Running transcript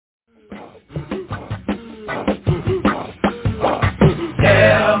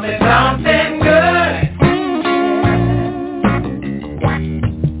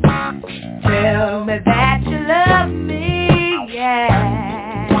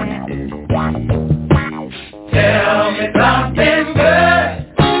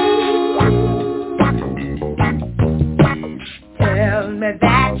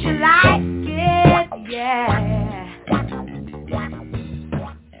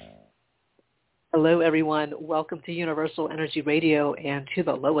Hello, everyone. Welcome to Universal Energy Radio and to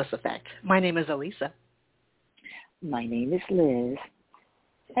the L.O.I.S Effect. My name is Alyssa. My name is Liz.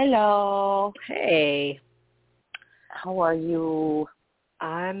 Hello. Hey. How are you?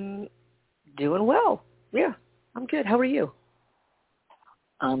 I'm doing well. Yeah, I'm good. How are you?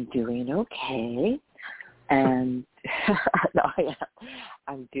 I'm doing okay. And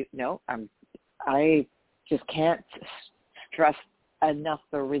I just can't stress enough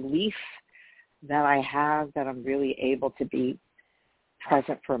the relief that I have that I'm really able to be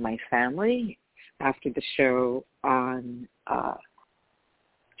present for my family. After the show on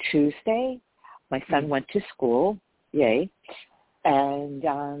Tuesday, my son went to school, yay,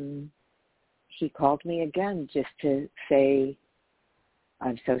 and he called me again just to say,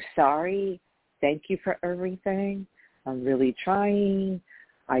 I'm so sorry, thank you for everything, I'm really trying,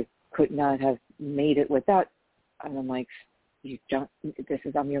 I could not have made it without, and I'm like,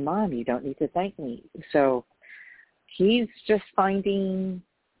 I'm your mom, you don't need to thank me. So he's just finding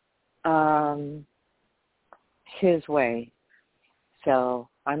his way. So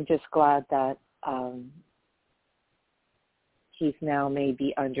I'm just glad that he's now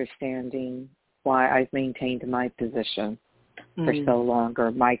maybe understanding why I've maintained my position for so long,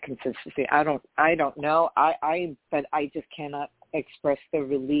 or my consistency. I don't know. But I just cannot express the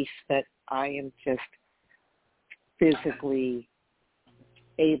relief that I am just physically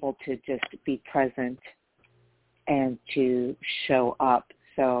able to just be present and to show up.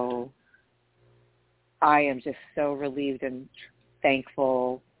 So I am just so relieved and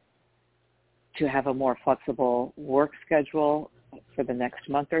thankful to have a more flexible work schedule for the next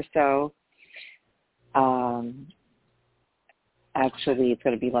month or so. Actually, it's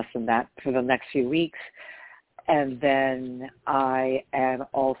going to be less than that for the next few weeks. And then I am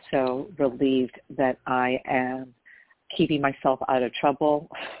also relieved that I am keeping myself out of trouble.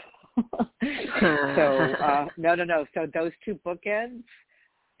 No. So those two bookends,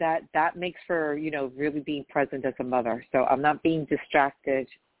 that makes for, really being present as a mother. So I'm not being distracted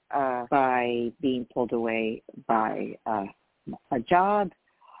by being pulled away by a job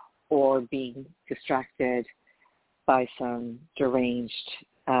or being distracted by some deranged,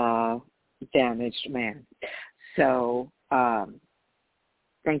 damaged man. So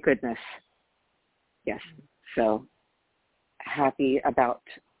thank goodness. Yes. So happy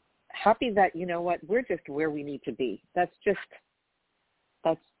that, we're just where we need to be. That's just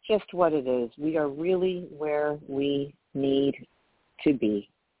what it is. We are really where we need to be.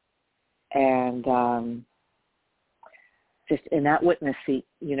 And just in that witness seat,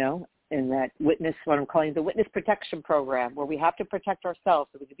 in that witness, what I'm calling the witness protection program, where we have to protect ourselves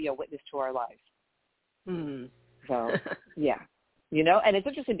so we can be a witness to our lives. So, yeah. And it's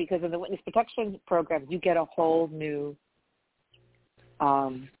interesting because in the witness protection program, you get a whole new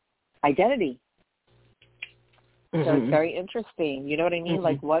identity. So it's very interesting. You know what I mean?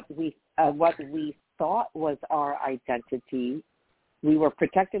 Like what we thought was our identity, we were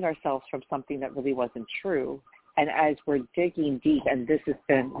protecting ourselves from something that really wasn't true. And as we're digging deep, and this has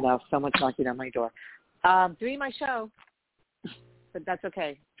been, now someone's knocking on my door, doing my show, but that's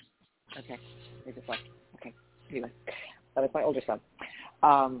okay. Okay, they just left. Okay, anyway, that was my older son.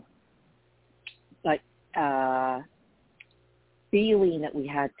 Feeling that we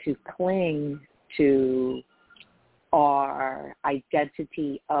had to cling to our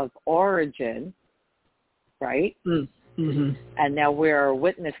identity of origin, right? And now we're a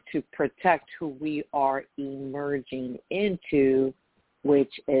witness to protect who we are emerging into,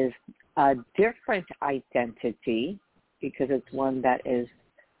 which is a different identity because it's one that is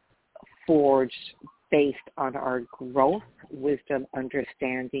forged based on our growth, wisdom,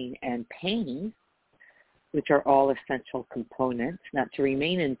 understanding, and pain, which are all essential components, not to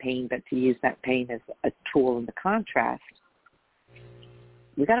remain in pain, but to use that pain as a tool in the contrast.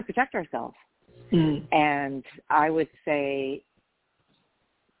 We got to protect ourselves. And I would say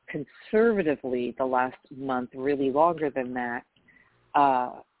conservatively the last month, really longer than that,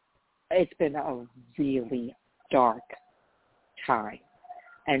 it's been a really dark time.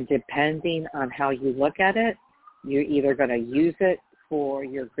 And depending on how you look at it, you're either going to use it for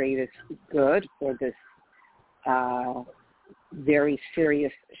your greatest good, for this very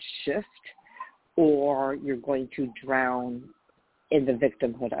serious shift, or you're going to drown in the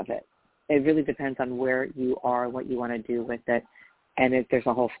victimhood of it. It really depends on where you are, what you want to do with it, and there's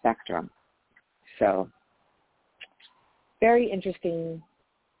a whole spectrum. So very interesting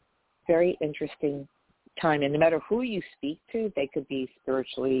time. And no matter who you speak to, they could be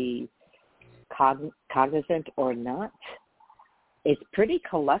spiritually cognizant or not. It's pretty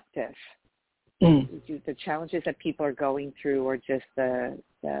collective. The challenges that people are going through, or just the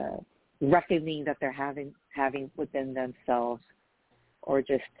reckoning that they're having within themselves, or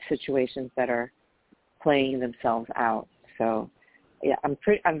just situations that are playing themselves out. So, yeah, I'm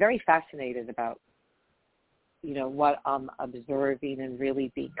very fascinated about, what I'm observing, and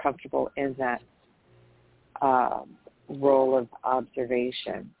really be comfortable in that role of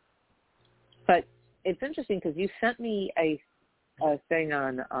observation. But it's interesting because you sent me a thing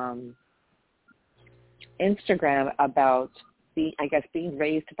on Instagram about being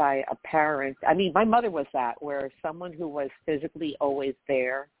raised by a parent. I mean, my mother was that, where someone who was physically always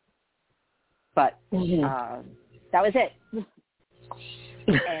there, but that was it.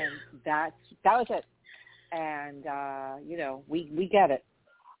 And that was it. And we get it.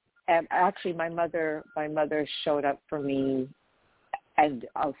 And actually, my mother showed up for me, and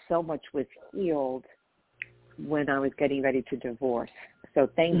so much was healed when I was getting ready to divorce. So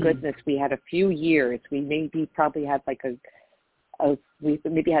thank goodness we had a few years. We probably had we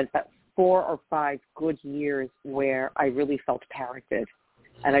had about 4 or 5 good years where I really felt parented,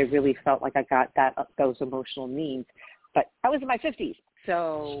 and I really felt like I got those emotional needs. But I was in my 50s,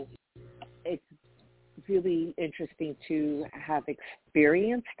 so it's really interesting to have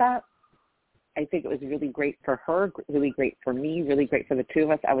experienced that. I think it was really great for her, really great for me, really great for the two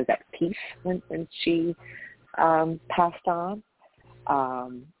of us. I was at peace when she passed on,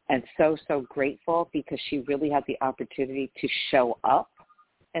 and so grateful, because she really had the opportunity to show up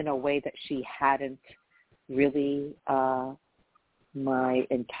in a way that she hadn't really my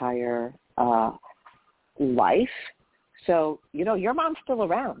entire life. So, your mom's still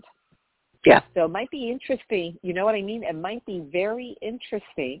around. Yeah. So it might be interesting, you know what I mean? It might be very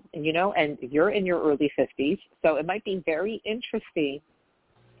interesting, and you're in your early 50s, so it might be very interesting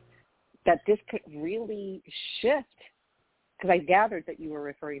that this could really shift, because I gathered that you were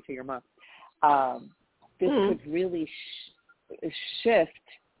referring to your mom. This could really shift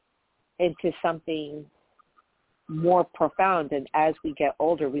into something more profound, and as we get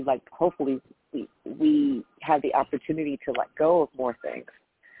older, hopefully we have the opportunity to let go of more things.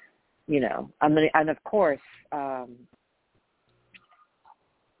 And of course,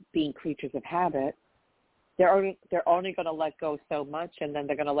 being creatures of habit, they're only going to let go so much, and then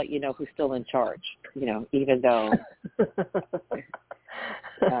they're going to let you know who's still in charge. Even though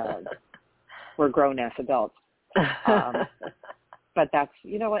we're grown-ass adults, but that's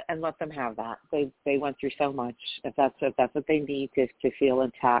what, and let them have that. They went through so much. If that's what they need to feel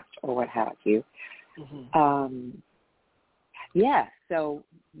intact or what have you. Yeah. So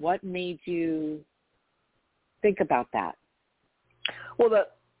what made you think about that? Well,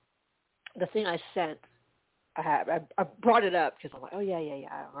 the thing I sent, I brought it up because I'm like, oh yeah.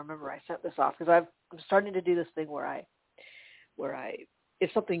 I remember I sent this off because I'm starting to do this thing where I,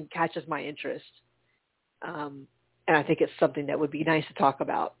 if something catches my interest, and I think it's something that would be nice to talk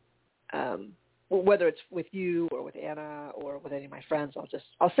about, whether it's with you or with Anna or with any of my friends,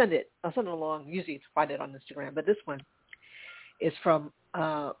 I'll send it along. Usually you find it on Instagram, but this one is from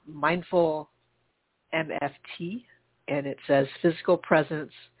Mindful MFT, and it says physical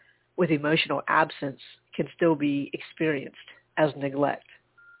presence with emotional absence can still be experienced as neglect.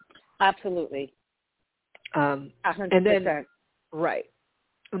 Absolutely. 100%. And then, right.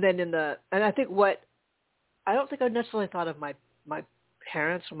 And then and I think I don't think I necessarily thought of my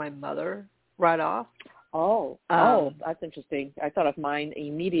parents or my mother right off. Oh, that's interesting. I thought of mine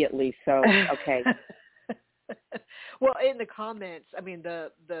immediately, so okay. Well, in the comments, I mean,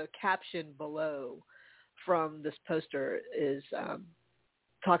 the caption below from this poster is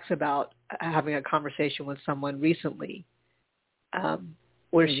talks about having a conversation with someone recently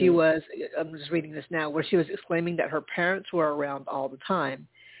where she was, I'm just reading this now, where she was exclaiming that her parents were around all the time.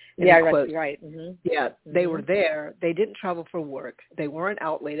 Yeah, right. Mm-hmm. Yeah, they were there. They didn't travel for work. They weren't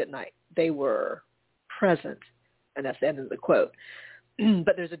out late at night. They were present. And that's the end of the quote.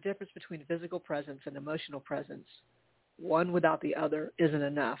 But there's a difference between physical presence and emotional presence. One without the other isn't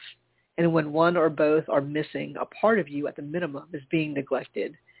enough. And when one or both are missing, a part of you at the minimum is being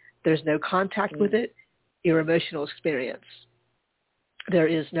neglected. There's no contact with it, your emotional experience. There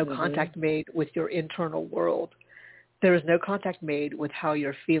is no contact made with your internal world. There is no contact made with how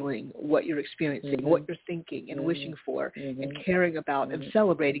you're feeling, what you're experiencing, what you're thinking and wishing for and caring about and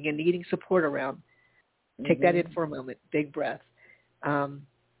celebrating and needing support around. Take that in for a moment. Big breath. And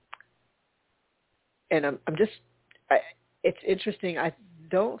it's interesting. I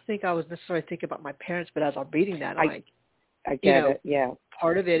don't think I was necessarily thinking about my parents, but as I'm reading that, I get it. Yeah.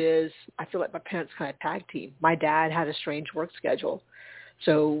 Part of it is I feel like my parents kind of tag team. My dad had a strange work schedule.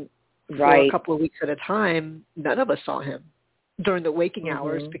 So for a couple of weeks at a time, none of us saw him during the waking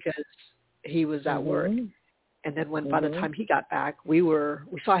hours because he was at work. And then by the time he got back, we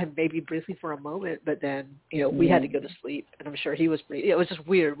saw him maybe briefly for a moment, but then, we had to go to sleep, and I'm sure he was it was just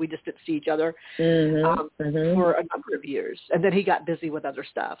weird. We just didn't see each other for a number of years. And then he got busy with other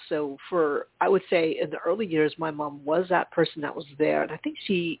stuff. So I would say in the early years, my mom was that person that was there. And I think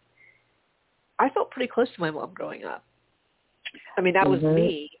I felt pretty close to my mom growing up. I mean, that was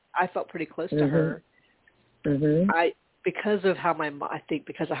me. I felt pretty close to her. Because of how my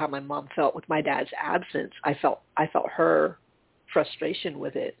mom felt with my dad's absence, I felt her frustration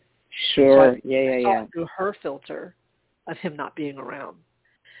with it. Sure. So I saw it through her filter of him not being around.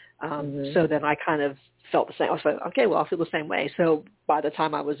 So then I kind of felt the same. I was like, okay, well, I'll feel the same way. So by the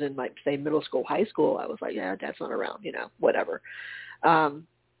time I was in, like, say, middle school, high school, I was like, yeah, Dad's not around, whatever.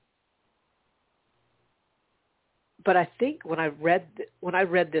 But I think when I read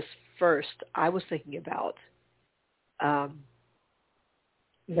this first, I was thinking about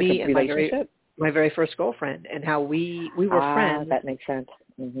me and my very first girlfriend, and how we were friends. That makes sense.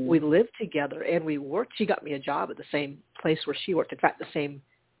 We lived together, and we worked. She got me a job at the same place where she worked. In fact, the same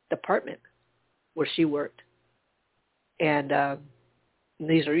department where she worked. And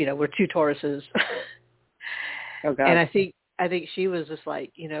these are, we're two Tauruses. Oh God. And I think she was just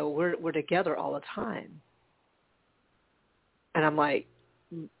like, we're together all the time. And I'm like,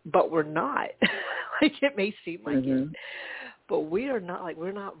 but we're not. Like, it may seem like it, but we are not. Like,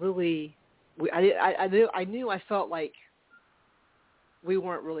 we're not really. I knew. I felt like we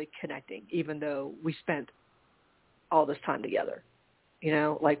weren't really connecting, even though we spent all this time together.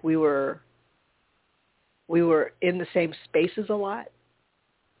 Like we were in the same spaces a lot,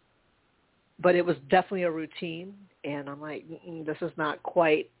 but it was definitely a routine. And I'm like, this is not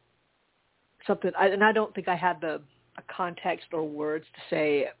quite something. And I don't think I had a context or words to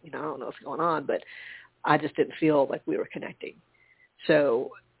say, I don't know what's going on, but I just didn't feel like we were connecting.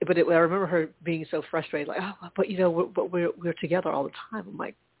 So, I remember her being so frustrated, like, oh, but we're together all the time. I'm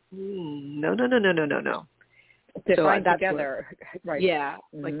like, no. Define together, right? Yeah,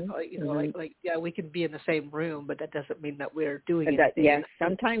 like yeah, we can be in the same room, but that doesn't mean that we're doing anything. Yes,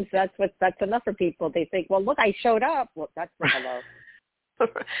 sometimes that's enough for people. They think, well, look, I showed up. Well, that's not hello.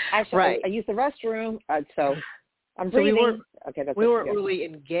 Right. I used the restroom, so I'm breathing. We weren't really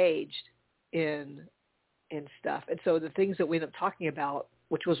engaged in stuff. And so the things that we ended up talking about,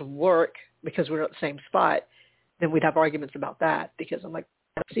 which was work, because we were at the same spot, then we'd have arguments about that, because I'm like,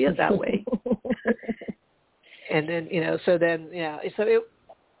 I don't see it that way. And then, so it,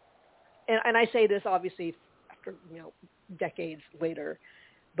 and I say this obviously after, decades later,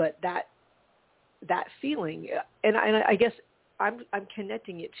 but that feeling, and I guess I'm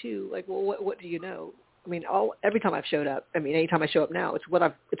connecting it to, like, well, what do you know? I mean, every time I've showed up, anytime I show up now, it's what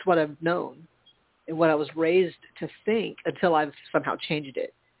I've known and what I was raised to think, until I've somehow changed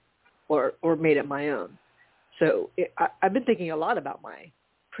it or made it my own. So I've been thinking a lot about my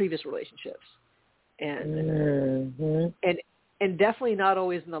previous relationships, and definitely not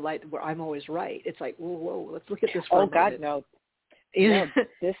always in the light where I'm always right. It's like, whoa, let's look at this for a moment. God, no. No,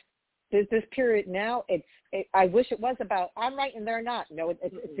 this period now, I wish it was about I'm right and they're not. No,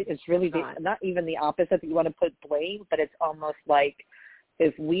 it's really not even the opposite that you want to put blame, but it's almost like,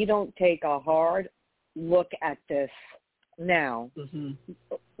 if we don't take a hard look at this now,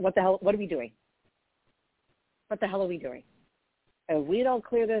 what the hell? What are we doing? What the hell are we doing? If we don't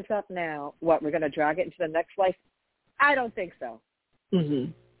clear this up now, we're going to drag it into the next life? I don't think so.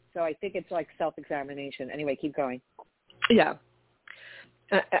 So I think it's like self-examination. Anyway, keep going. Yeah.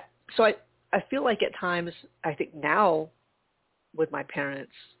 So I feel like at times, I think now with my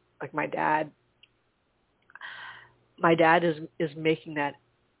parents, like my dad is making that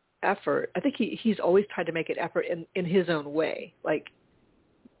effort. I think he's always tried to make an effort in his own way. Like,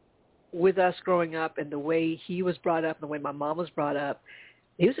 with us growing up and the way he was brought up and the way my mom was brought up,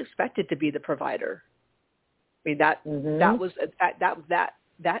 he was expected to be the provider. I mean, that was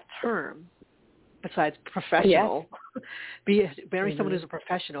that term, besides professional, marrying someone who's a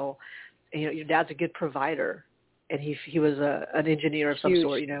professional, and, your dad's a good provider, and he was an engineer of some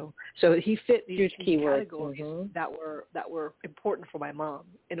sort, So he fit these categories that were important for my mom,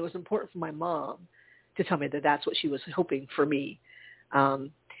 and it was important for my mom to tell me that that's what she was hoping for me.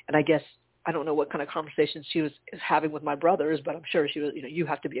 And I guess I don't know what kind of conversations she was having with my brothers, but I'm sure she was, you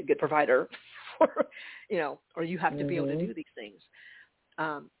have to be a good provider, or you have to be able to do these things.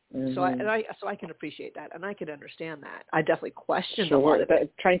 So I can appreciate that, and I can understand that. I definitely question a lot of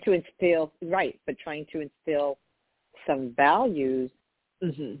it. Trying to instill some values,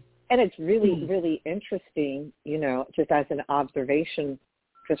 and it's really, really interesting, just as an observation,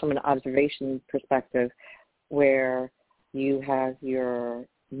 just from an observation perspective, where you have the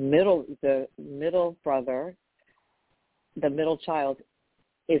middle brother the middle child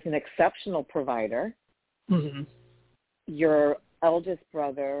is an exceptional provider. Mm-hmm. Your eldest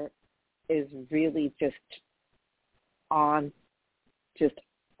brother is really just off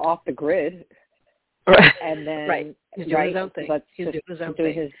the grid. Right. And then right. He's doing his own thing. He's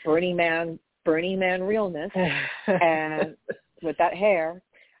doing his Burning Man realness, and with that hair,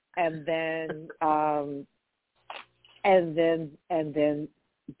 and then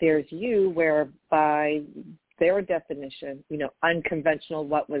there's you, where by their definition, unconventional,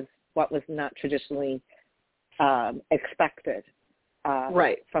 what was not traditionally expected,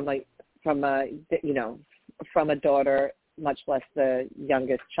 right, from a daughter, much less the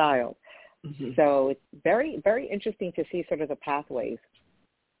youngest child. Mm-hmm. So it's very, very interesting to see sort of the pathways.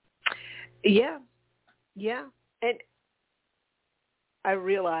 Yeah, and I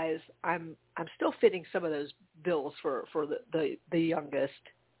realize I'm still fitting some of those bills for the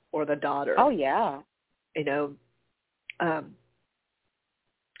youngest or the daughter. Oh yeah,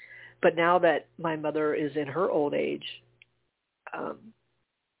 but now that my mother is in her old age,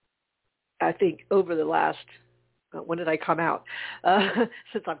 I think over the last, when did I come out?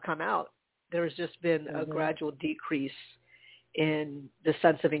 Since I've come out, there's just been a gradual decrease in the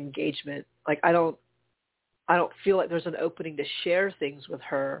sense of engagement. Like I don't feel like there's an opening to share things with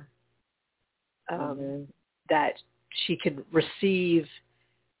her that she can receive.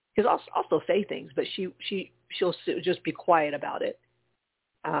 Because I'll still say things, but she'll just be quiet about it.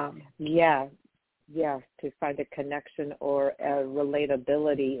 To find a connection or a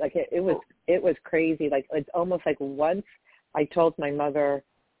relatability. Like it was crazy. Like it's almost like once I told my mother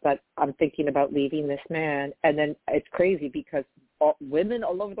that I'm thinking about leaving this man, and then it's crazy because women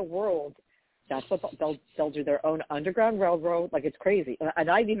all over the world, that's what they'll do, their own underground railroad. Like it's crazy. And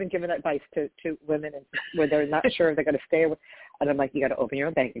I've even given advice to women where they're not sure if they're going to stay with, and I'm like, you got to open your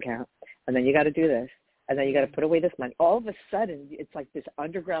own bank account, and then you got to do this, and then you got to put away this money. All of a sudden, it's like this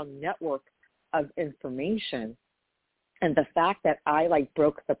underground network of information. And the fact that I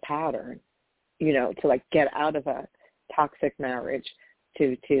broke the pattern, to get out of a toxic marriage,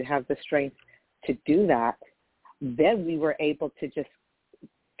 to have the strength to do that, then we were able to just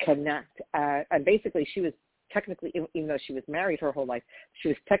connect. And basically she was technically, even though she was married her whole life, she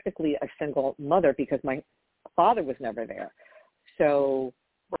was technically a single mother because my father was never there. So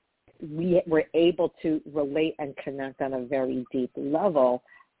we were able to relate and connect on a very deep level.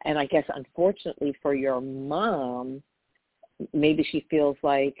 And I guess, unfortunately for your mom, maybe she feels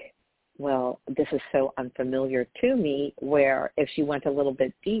like, well, this is so unfamiliar to me, where if she went a little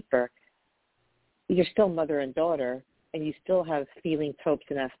bit deeper, you're still mother and daughter, and you still have feelings, hopes,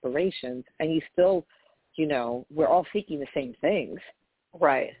 and aspirations, and you still, we're all seeking the same things.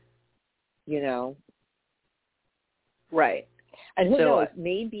 Right. Right. And who knows,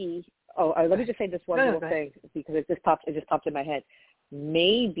 maybe, let me just say this one little thing, because it just popped in my head.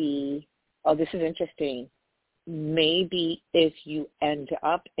 Maybe, this is interesting, maybe if you end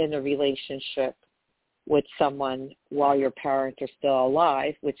up in a relationship with someone while your parents are still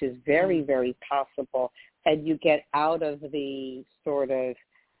alive, which is very, very possible, and you get out of the sort of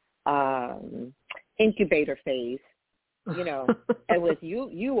incubator phase, and with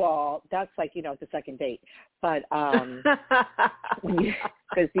you all, that's like, the second date. But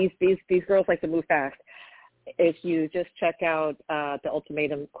because these girls like to move fast. If you just check out the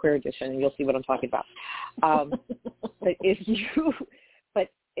Ultimatum Queer Edition, you'll see what I'm talking about. But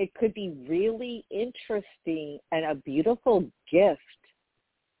it could be really interesting and a beautiful gift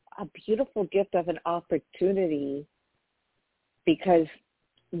of an opportunity, because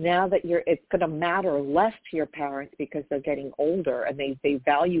now that it's going to matter less to your parents because they're getting older and they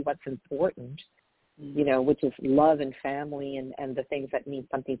value what's important, which is love and family and the things that mean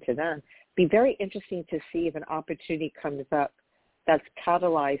something to them. Be very interesting to see if an opportunity comes up that's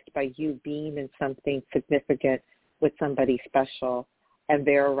catalyzed by you being in something significant with somebody special, and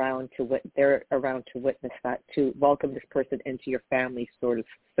they're around to witness that, to welcome this person into your family, so to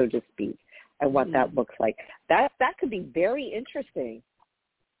speak, and what that looks like. That could be very interesting.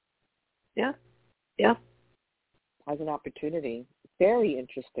 Yeah. As an opportunity, very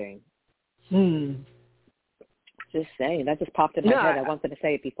interesting. Just saying, that just popped in my head. I wanted to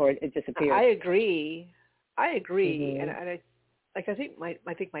say it before it disappeared. I agree, mm-hmm. and I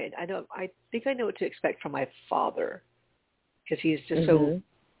think I know what to expect from my father, because he's just so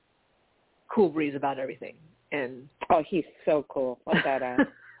cool breeze about everything. And he's so cool. What's that at?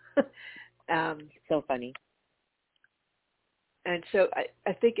 So funny. And so I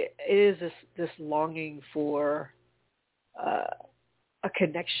think it is this longing for a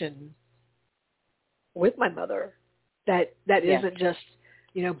connection with my mother that isn't just,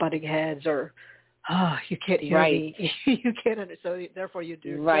 butting heads or oh, you can't hear Right. me. You can't understand. So therefore, you're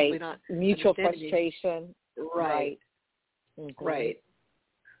Right. definitely not Mutual understanding frustration. me. Right. Mm-hmm. Right.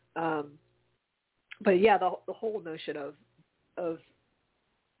 But yeah, the whole notion of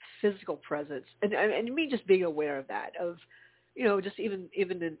physical presence and me just being aware of that, of, just even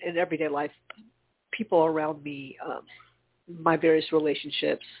in everyday life, people around me, my various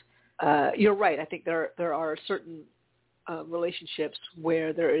relationships. You're right. I think there are certain relationships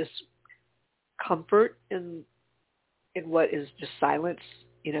where there is comfort in what is just silence,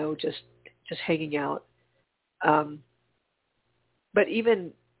 just hanging out. But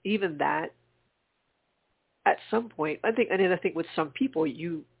even that, at some point, I think with some people,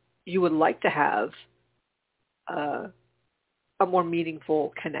 you would like to have a more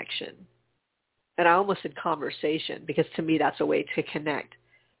meaningful connection, and I almost said conversation, because to me that's a way to connect.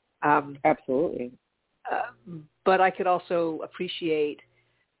 Absolutely. But I could also appreciate.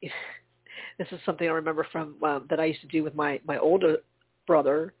 This is something I remember from that I used to do with my older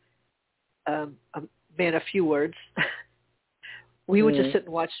brother, a man of few words. We would just sit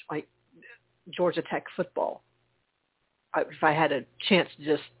and watch like Georgia Tech football. If I had a chance to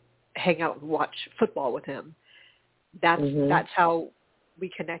just hang out and watch football with him, that's how we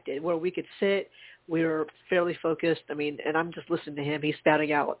connected. Where we could sit, we were fairly focused. I mean, and I'm just listening to him. He's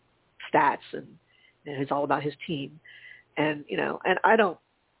spouting out stats and it's all about his team, and and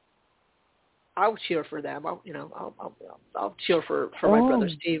I'll cheer for them. I'll cheer for my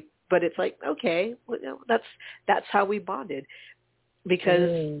brother's team. But it's like, okay, well, that's how we bonded,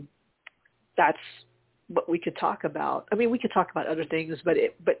 because that's what we could talk about. I mean, we could talk about other things, but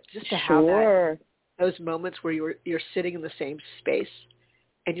just to have those moments where you're sitting in the same space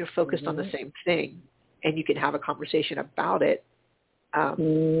and you're focused on the same thing, and you can have a conversation about it.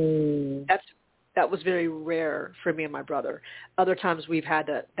 That was very rare for me and my brother. Other times we've had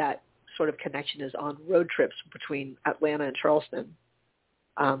that sort of connection is on road trips between Atlanta and Charleston.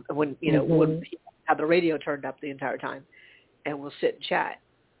 When when he had the radio turned up the entire time, and we'll sit and chat.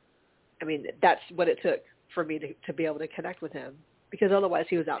 I mean, that's what it took for me to be able to connect with him, because otherwise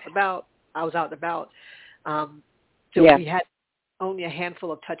he was out and about, I was out and about. So we had only a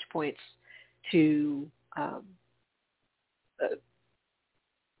handful of touch points to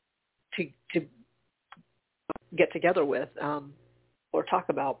get together with or talk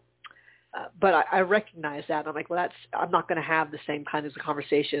about. But I recognize that. I'm like, well, I'm not going to have the same kinds of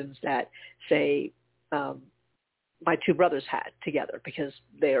conversations that, say, my two brothers had together, because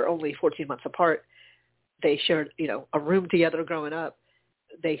they are only 14 months apart. They shared, a room together growing up.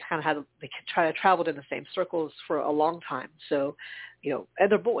 They kind of traveled in the same circles for a long time. So, and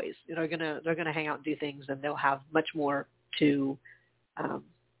they're boys. They're gonna hang out and do things, and they'll have much more to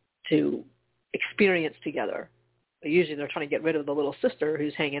experience together. Usually they're trying to get rid of the little sister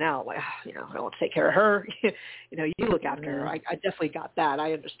who's hanging out. Like, I don't want to take care of her. You look after her. I definitely got that.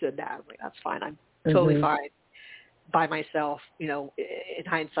 I understood that. I'm like, that's fine. I'm totally fine by myself. In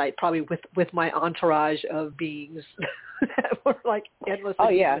hindsight, probably with my entourage of beings that were like endless. Oh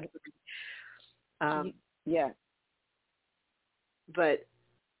yeah. But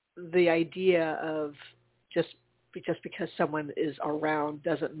the idea of just because someone is around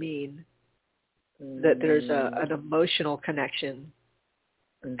doesn't mean that there's an emotional connection.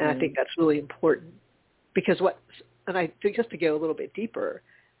 And I think that's really important, because and I think, just to go a little bit deeper,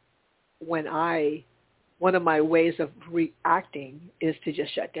 one of my ways of reacting is to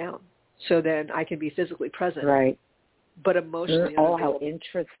just shut down, so then I can be physically present, right? But emotionally unavailable. How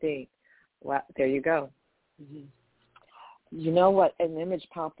interesting! Wow, there you go. You know what? An image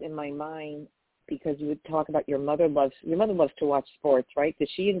popped in my mind, because you would talk about your mother loves to watch sports, right? Does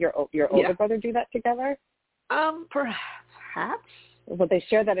she and your older brother do that together? Perhaps. But they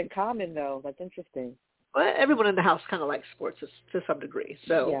share that in common, though. That's interesting. Well, everyone in the house kind of likes sports to some degree.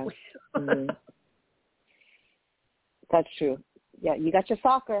 So. Yeah. That's true. Yeah, you got your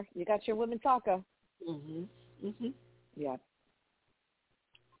soccer. You got your women's soccer. Yeah.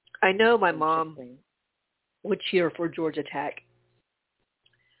 I know my mom would cheer for Georgia Tech.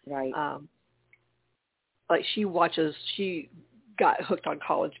 Right. Like she got hooked on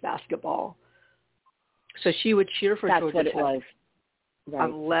college basketball. So she would cheer for Georgia Tech. That's what it was. Right.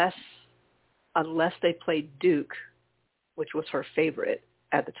 Unless they played Duke, which was her favorite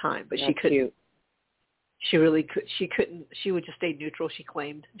at the time. But she couldn't. Cute. She really could. She couldn't. She would just stay neutral. She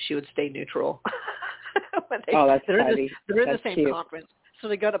claimed she would stay neutral. That's funny. They're in the same conference, so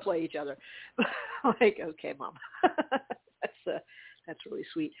they got to play each other. Like, okay, Mom, that's really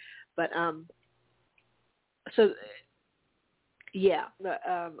sweet. But so yeah,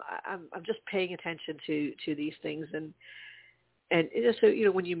 I'm just paying attention to these things, And so,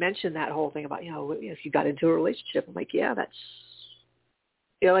 when you mentioned that whole thing about, if you got into a relationship, I'm like, yeah, that's,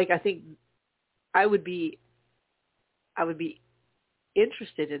 I think I would be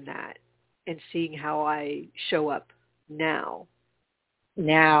interested in that and seeing how I show up now.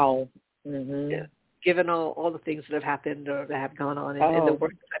 Mm-hmm. Yeah. Given all the things that have happened or that have gone on and the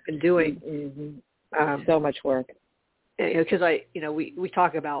work that I've been doing. Mm-hmm. So much work. Because we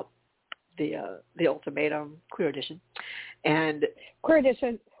talk about the ultimatum, queer edition, and queer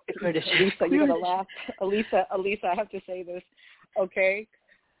edition. Alyssa, you're gonna laugh. Alyssa, I have to say this, okay?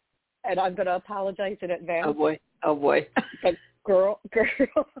 And I'm gonna apologize in advance. Oh boy. But girl.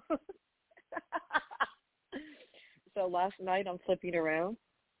 So last night I'm flipping around.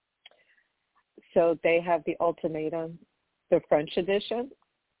 So they have the ultimatum, the French edition.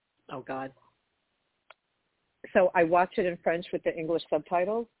 Oh God. So I watched it in French with the English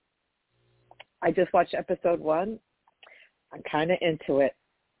subtitles. I just watched episode 1. I'm kind of into it,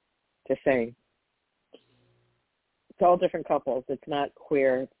 just saying. It's all different couples. It's not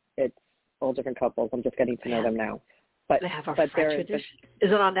queer. It's all different couples. I'm just getting to know them now. But they have a French edition.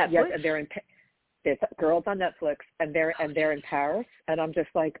 Is it on Netflix? Yes, and there's girls on Netflix, and they're in Paris, and I'm just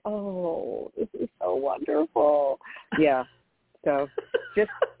like, oh, this is so wonderful. Yeah. So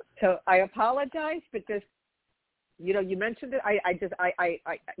I apologize, but just, you mentioned it.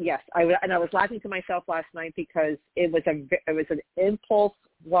 Yes, I was laughing to myself last night because it was an impulse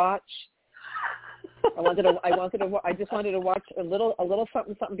watch. I just wanted to watch a little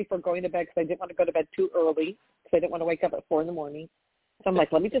something before going to bed because I didn't want to go to bed too early because I didn't want to wake up at 4 a.m. So I'm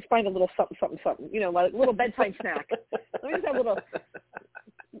like, let me just find a little something, like a little bedtime snack. Let me just have a little,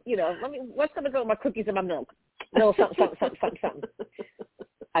 what's going to go with my cookies and my milk? A little something.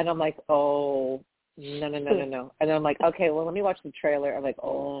 And I'm like, oh, no. And then I'm like, okay, well, let me watch the trailer. I'm like,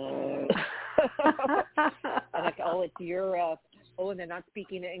 oh. I'm like, oh, it's Europe. Oh, and they're not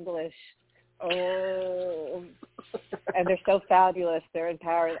speaking English. Oh. And they're so fabulous. They're in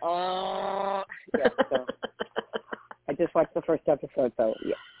Paris. Oh. Yeah, so. I just watched the first episode, so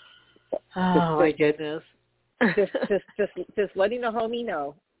yeah. So, my goodness. Just letting the homie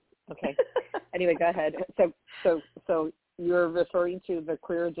know. Okay. Anyway, go ahead. So you're referring to the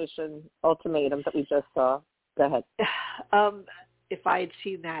queer edition ultimatum that we just saw. Go ahead. If I had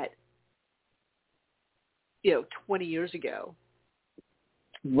seen that, 20 years ago.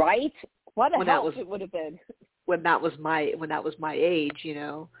 Right? What a help it would have been. When that was my age,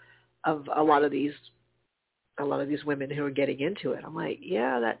 of a lot of these women who are getting into it. I'm like,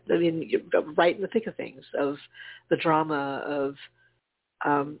 yeah, you're right in the thick of things, of the drama of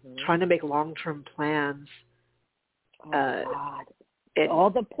trying to make long-term plans. God. And all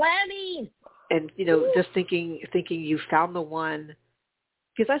the planning. And, just thinking you found the one,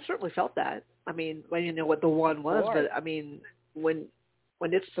 because I certainly felt that. I mean, I didn't know what the one was, but I mean, when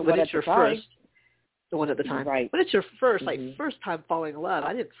it's your first, the one at the time, right. when it's your first, first time falling in love,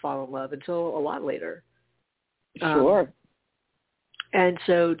 I didn't fall in love until a lot later. Sure. And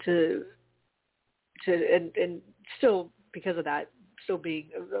so and still, because of that, still being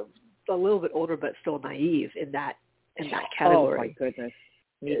a little bit older, but still naive in that category. Oh my goodness.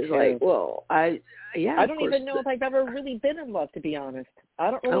 Me it's too. like, well, I don't even know if I've ever really been in love, to be honest.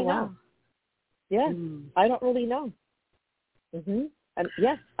 I don't really know. Wow. Yeah, I don't really know. And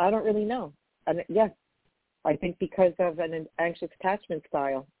yes, I don't really know. And yes, I think because of an anxious attachment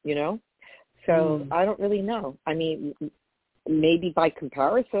style, So I don't really know. I mean, maybe by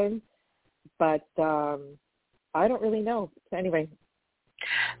comparison, but I don't really know. Anyway,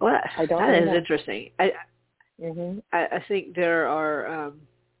 well, I don't that really is know. Interesting. I think there are,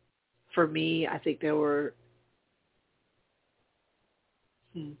 for me, I think there were,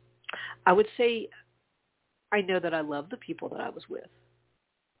 I would say, I know that I love the people that I was with.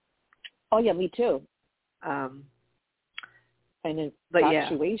 Oh yeah, me too. And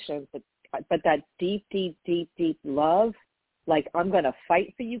infatuation, but that deep love, like I'm going to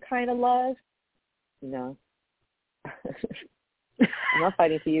fight for you kind of love, no. I'm not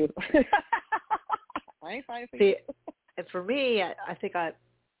fighting for you. I ain't fighting for you. And for me, I think I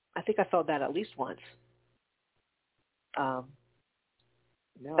felt that at least once.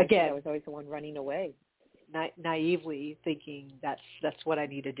 No, again, I was always the one running away. Naively thinking that's what I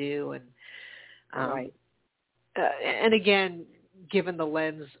need to do, and right. And again, given the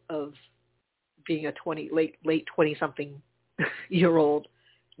lens of being a late 20-something year old,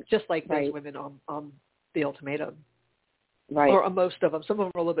 just like those women on the ultimatum, right? Or most of them. Some of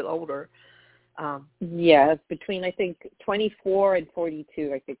them are a little bit older. Yeah, between I think 24 and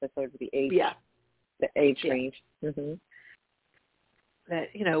 42. I think that's sort of the age. Yeah, the age range. Mm-hmm. That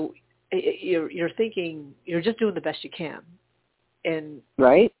you're thinking you're just doing the best you can, And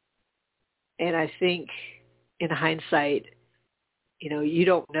right. And I think in hindsight, you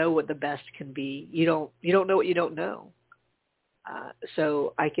don't know what the best can be. You don't know what you don't know.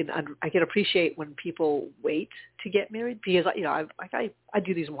 So I can appreciate when people wait to get married, because I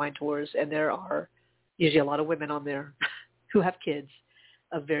do these wine tours, and there are usually a lot of women on there who have kids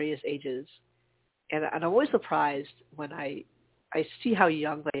of various ages, and I'm always surprised when I see how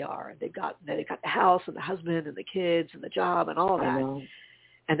young they are. They've got the house and the husband and the kids and the job and all of that. I know.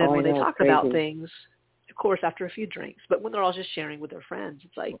 And then when they talk about crazy. things, of course, after a few drinks, but when they're all just sharing with their friends,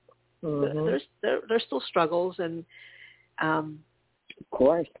 it's like there's still struggles, and of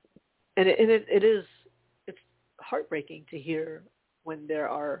course, and it's heartbreaking to hear when there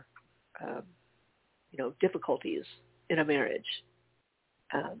are difficulties in a marriage,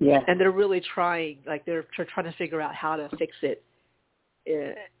 and they're really trying, like they're trying to figure out how to fix it,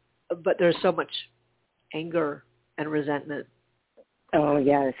 but there's so much anger and resentment. Oh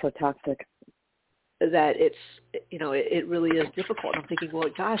yeah, it's so toxic. That it really is difficult. I'm thinking, well,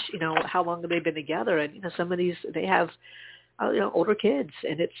 gosh, how long have they been together? And some of these, they have older kids,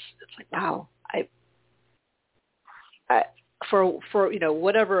 and it's like, wow, I for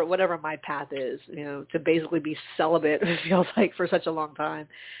whatever my path is, to basically be celibate, it feels like, for such a long time,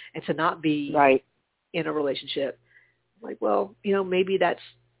 and to not be right in a relationship. Like, well, maybe that's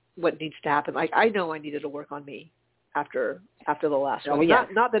what needs to happen. Like, I know I needed to work on me after the last one. Yeah.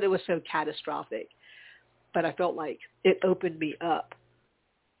 Not that it was so catastrophic, but I felt like it opened me up.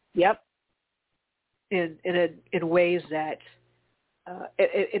 Yep. In ways that,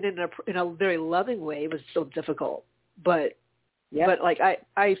 in a very loving way, it was still difficult. But like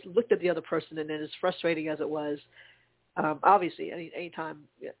I looked at the other person, and then, as frustrating as it was, obviously, anytime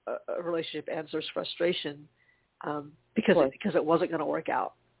a relationship ends, there's frustration, because it wasn't going to work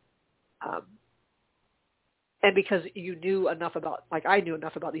out. And because you knew enough about, like I knew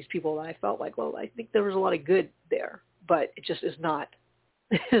enough about these people, that I felt like, well, I think there was a lot of good there, but it just is not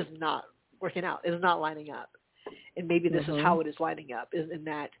working out. It's not lining up. And maybe this is how it is lining up, is in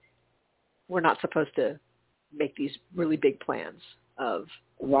that we're not supposed to make these really big plans of,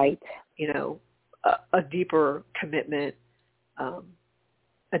 a deeper commitment, a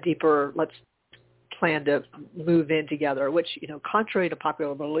deeper, let's plan to move in together, which, contrary to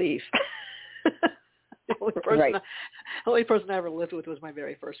popular belief, the only person I ever lived with was my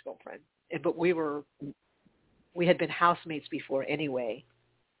very first girlfriend. But we had been housemates before anyway.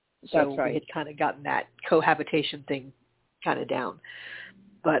 So we had kind of gotten that cohabitation thing kind of down.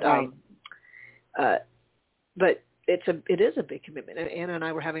 But but it is a big commitment. And Anna and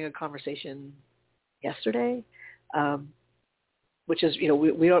I were having a conversation yesterday, which is, we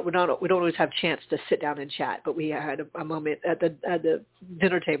don't always have a chance to sit down and chat, but we had a moment at the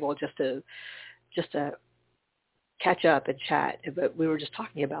dinner table just to catch up and chat. But we were just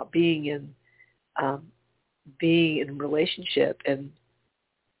talking about being in relationship, and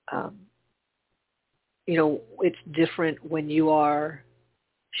it's different when you are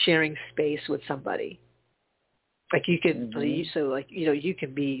sharing space with somebody. Like you can, you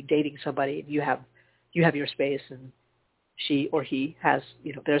can be dating somebody, and you have your space, and she or he has,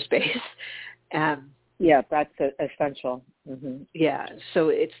 their space. That's essential. Yeah, so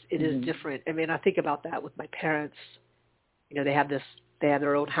it is different. I mean, I think about that with my parents. They have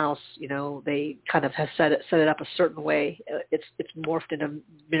their own house. They kind of have set it up a certain way. It's morphed into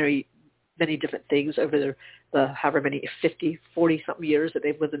many different things over the however many 40 something years that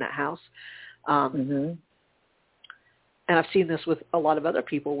they've lived in that house. And I've seen this with a lot of other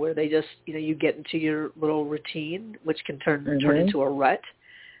people, where they just, you get into your little routine, which can turn into a rut.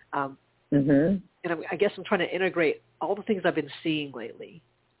 And I guess I'm trying to integrate all the things I've been seeing lately,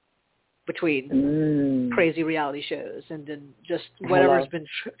 between crazy reality shows and then just whatever's been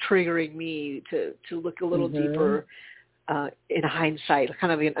triggering me to look a little deeper in hindsight,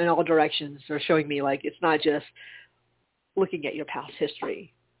 kind of in all directions. They're showing me, like, it's not just looking at your past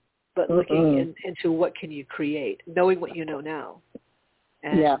history, but looking into what can you create, knowing what you know now.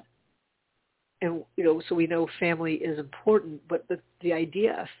 And, and so we know family is important, but the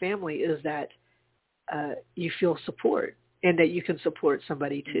idea of family is that you feel support, and that you can support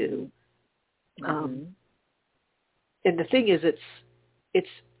somebody too. And the thing is, it's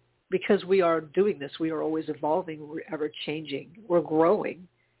because we are doing this, we are always evolving, we're ever changing, we're growing.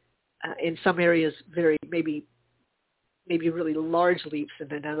 In some areas, maybe really large leaps,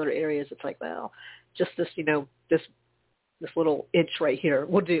 and in other areas, it's like, well, just this, this little inch right here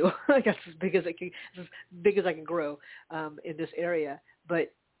will do. I guess as big as I can grow in this area.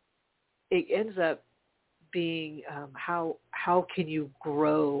 But it ends up being how can you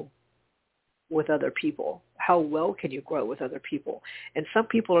grow with other people? how well can you grow with other people? And some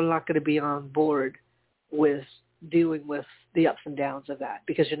people are not going to be on board with dealing with the ups and downs of that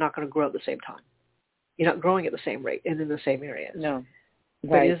because you're not going to grow at the same time. You're not growing at the same rate and in the same areas. No.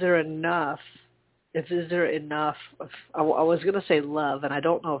 But Right. is there enough? Is there enough? I was going to say love, and I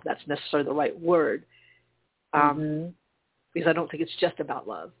don't know if that's necessarily the right word, because I don't think it's just about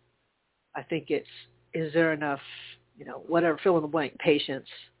love. I think it's, is there enough, whatever, fill in the blank, patience,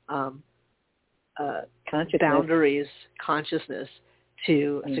 boundaries, consciousness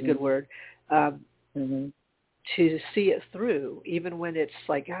to, that's a good word, to see it through, even when it's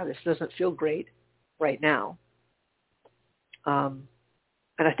like, God, this doesn't feel great right now. And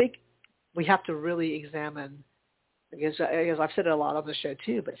I think we have to really examine, because I've said it a lot on the show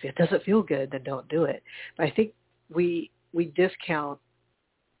too, but if it doesn't feel good, then don't do it. But I think we discount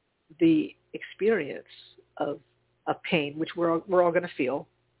the experience of pain, which we're all going to feel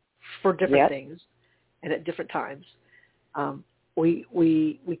for different things and at different times. We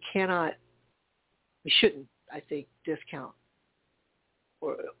cannot, we shouldn't, I think, discount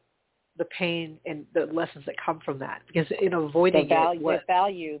or the pain and the lessons that come from that, because in avoiding there's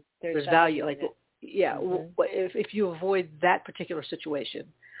value. Like, if you avoid that particular situation,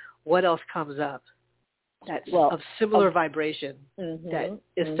 what else comes up that's of similar vibration that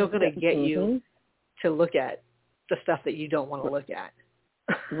is still going to get you to look at the stuff that you don't want to look at?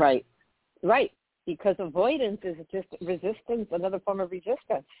 Right. Because avoidance is just resistance, another form of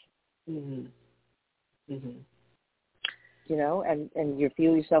resistance. And you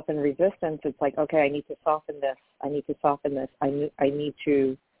feel yourself in resistance. It's like, okay, I need to soften this. I need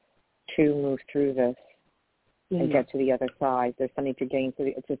to move through this and get to the other side. There's something to gain.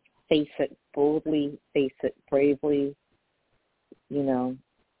 Just face it boldly, face it bravely.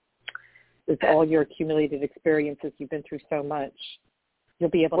 It's all your accumulated experiences. You've been through so much. You'll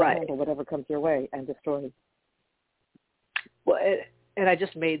be able to handle whatever comes your way and destroy. Well, and I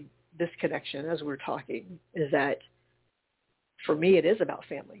just made this connection as we're talking, is that for me it is about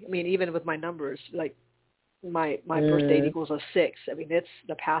family. I mean, even with my numbers, like my birthday equals a 6. I mean, it's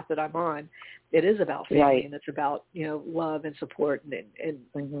the path that I'm on. It is about family, and it's about, love and support and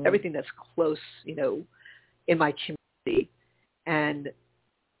everything that's close, in my community. And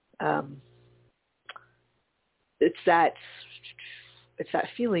it's that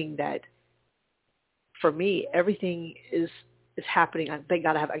feeling that for me, everything is happening. Thank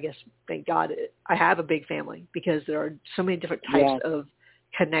God I have a big family, because there are so many different types of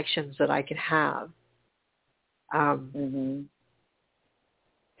connections that I can have. And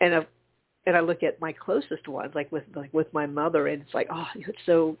I look at my closest ones, like with my mother, and it's like, oh, it's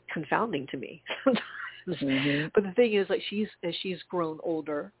so confounding to me sometimes. But the thing is, like, as she's grown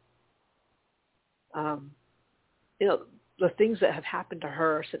older, the things that have happened to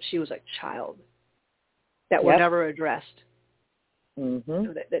her since she was a child that were never addressed,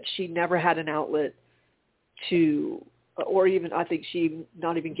 that she never had an outlet to, or even, I think she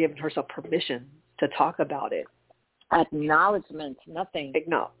not even given herself permission to talk about it. Acknowledgement, nothing.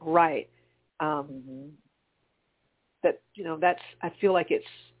 Right. That, that's, I feel like it's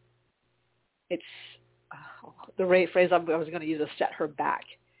the phrase I was going to use is set her back.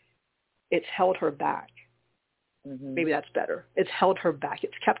 It's held her back. Maybe that's better. It's held her back.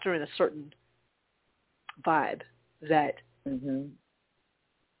 It's kept her in a certain vibe that,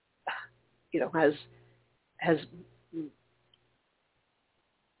 has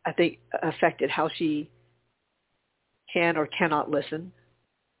I think affected how she can or cannot listen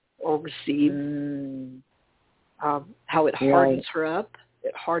or receive. How it hardens her up.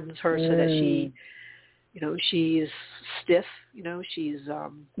 It hardens her so that she, she's stiff.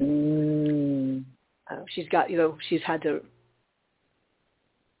 She's got, she's had to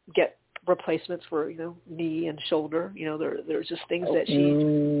get replacements for, knee and shoulder. There's just things that she...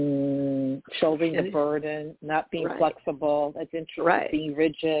 Shouldering the burden, not being flexible. That's interesting. Being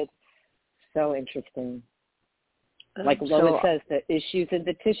rigid. So interesting. Like Lois says, the issues in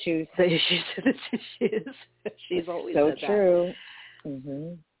the tissues. The issues in the tissues. She's always said that. So true.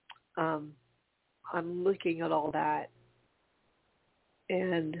 I'm looking at all that,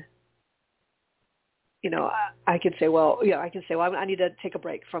 and I could say, I need to take a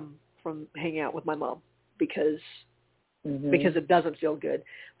break from hanging out with my mom because it doesn't feel good.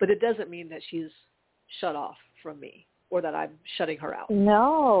 But it doesn't mean that she's shut off from me or that I'm shutting her out.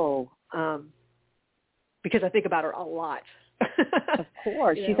 No. Because I think about her a lot. Of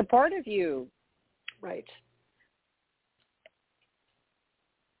course. She's a part of you. Right.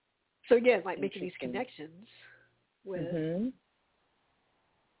 So again, like making these connections with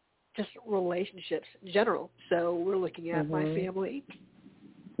just relationships in general. So we're looking at my family.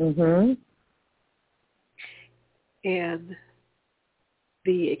 and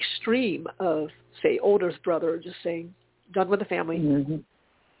the extreme of, say, older brother just saying, done with the family. Mm-hmm.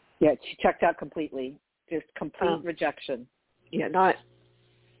 Yeah, she checked out completely. Just complete rejection. Yeah, not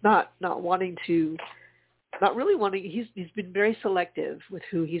wanting to, not really wanting. He's been very selective with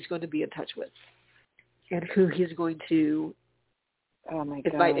who he's going to be in touch with, and who he's going to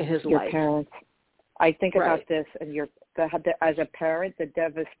invite in his life. Parents. I think Right. about this, and as a parent, the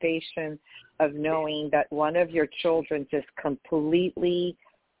devastation of knowing that one of your children just completely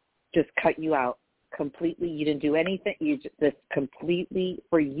just cut you out. Completely, you didn't do anything. You just completely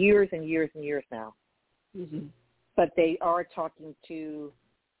for years and years and years now. Mm-hmm. But they are talking to,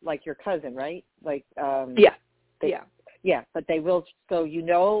 like, your cousin, right? Like, yeah. But they will. So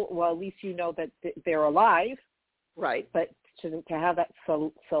at least you know that they're alive, right? But to have that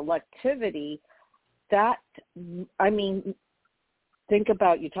selectivity, that, I mean, think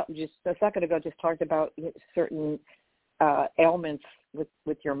about just a second ago. Just talked about certain ailments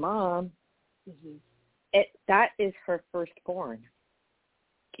with your mom. Mm-hmm. That is her firstborn.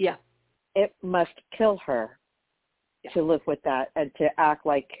 Yeah. It must kill her to live with that and to act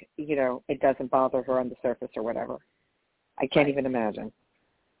like, it doesn't bother her on the surface or whatever. I can't even imagine.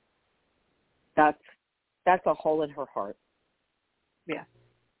 That's a hole in her heart. Yeah.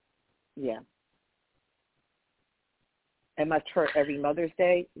 Yeah. It must hurt every Mother's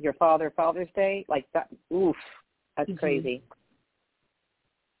Day, your Father's Day, like that. Oof, that's crazy.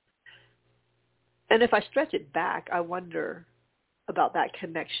 And if I stretch it back, I wonder about that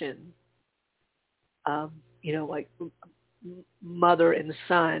connection, like mother and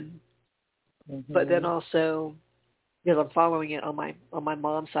son, but then also, because I'm following it on my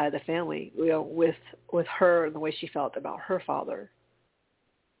mom's side of the family, with her and the way she felt about her father,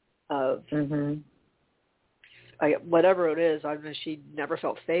 of whatever it is, I mean, she never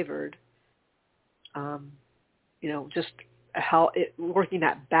felt favored. Just how working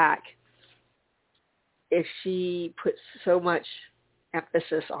that back. If she puts so much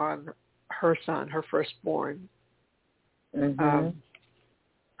emphasis on her son, her firstborn,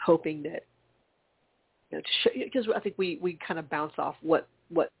 hoping that, because I think we kind of bounce off what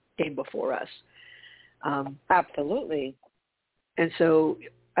came before us. Absolutely. And so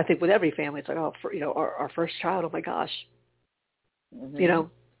I think with every family, it's like, our first child, oh my gosh,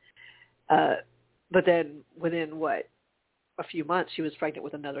 but then within a few months, she was pregnant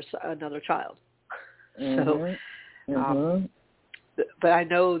with another child. So, but I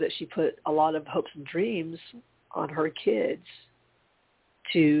know that she put a lot of hopes and dreams on her kids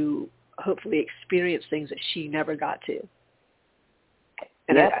to hopefully experience things that she never got to.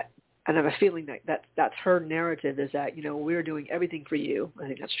 And I have a feeling that's her narrative, is that, we're doing everything for you. I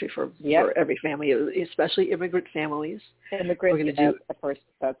think that's true for every family, especially immigrant families. We're going to do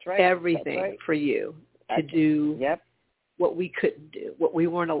that's right. everything for you to do what we couldn't do, what we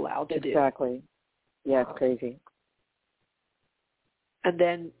weren't allowed to do. Exactly. Yeah, it's crazy. And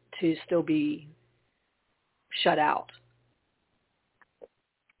then to still be shut out.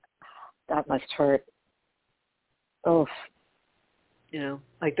 That must hurt. Oh.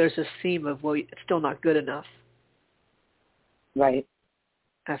 Like there's this theme of, well, it's still not good enough. Right.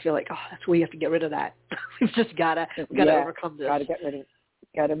 I feel like, that's where you have to get rid of that. We've just gotta overcome this. Gotta get rid of it.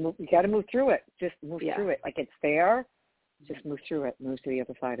 You gotta move through it. Just move through it. Like, it's there. Just move through it. Move to the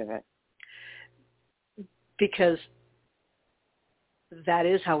other side of it. Because that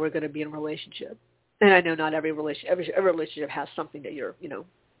is how we're going to be in a relationship. And I know not every relationship has something that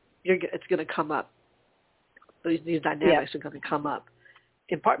it's going to come up. These dynamics are going to come up,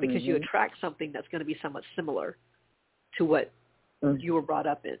 in part because you attract something that's going to be somewhat similar to what you were brought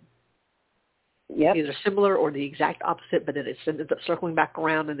up in. Yep. Either similar or the exact opposite, but then it ends up circling back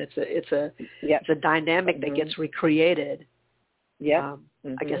around, and it's a dynamic that gets recreated. Yeah.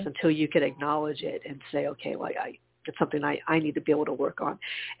 I guess until you can acknowledge it and say, okay, well, it's something I need to be able to work on.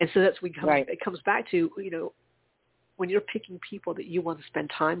 And so it comes back to, when you're picking people that you want to spend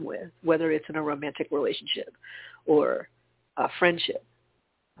time with, whether it's in a romantic relationship or a friendship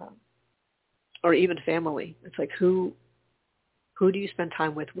or even family, it's like, who do you spend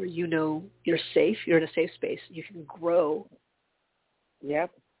time with where you're safe, you're in a safe space, you can grow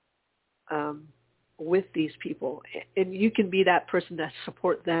with these people, and you can be that person that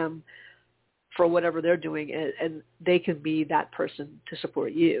support them for whatever they're doing, and they can be that person to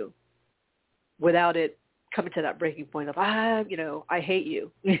support you without it coming to that breaking point of, I hate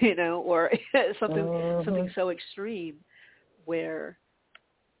you, or something so extreme where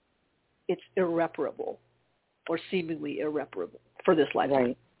it's irreparable or seemingly irreparable for this lifetime.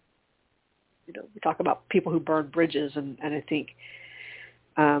 Right. We talk about people who burn bridges, and I think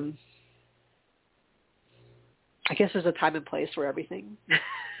I guess there's a time and place for everything.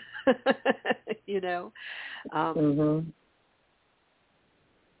 You know, I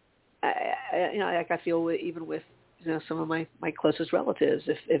feel even with some of my closest relatives,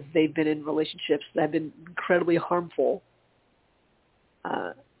 if they've been in relationships that have been incredibly harmful,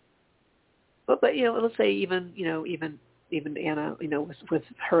 but let's say even Anna, with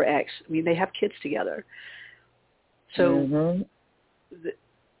her ex, I mean, they have kids together, so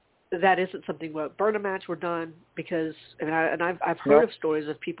that isn't something where burn a match, we're done, because I've heard of stories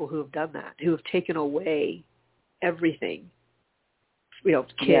of people who have done that, who have taken away everything,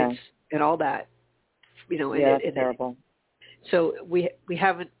 kids and all that, it's terrible. So we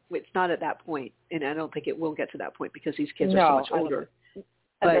haven't. It's not at that point, and I don't think it will get to that point because these kids are so much older.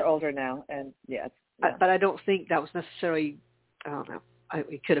 But they're older now, and yes. Yeah. But I don't think that was necessarily. I don't know.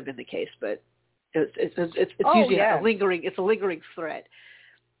 It could have been the case, but it's usually a lingering. It's a lingering threat.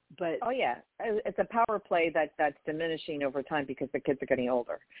 But it's a power play that's diminishing over time because the kids are getting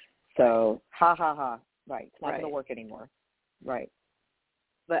older. So ha ha ha. Right. It's not going to work anymore. Right.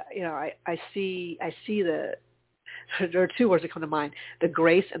 But I see there are two words that come to mind: the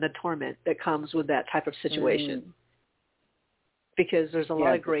grace and the torment that comes with that type of situation. Because there's a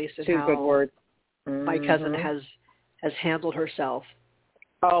lot of grace in how good words. My cousin has handled herself.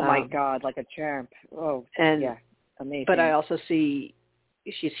 Oh my God, like a champ. Oh, and amazing. But I also see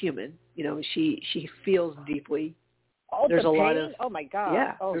she's human. She feels deeply. Oh, there's a pain? lot of. Oh my God.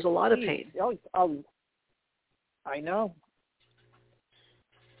 Yeah, there's a lot of pain. Oh, I know.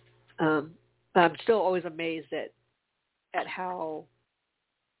 I'm still always amazed at how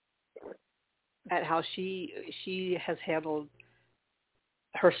she has handled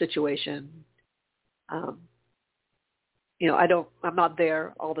her situation. I'm not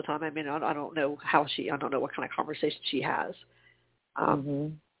there all the time. I mean, I don't know I don't know what kind of conversation she has.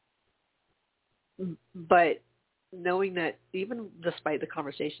 But knowing that even despite the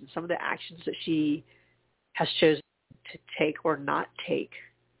conversation, some of the actions that she has chosen to take or not take,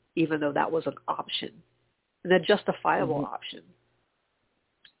 even though that was an option, and a justifiable option.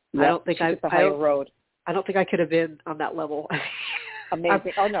 Yep, I don't think I don't think I could have been on that level.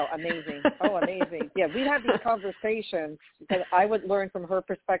 Amazing. Oh, no, amazing. Oh, amazing. Yeah, we'd have these conversations because I would learn from her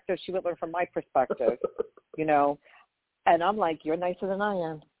perspective. She would learn from my perspective, And I'm like, you're nicer than I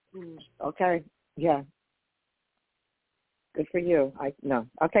am. Okay. Yeah. Good for you. No.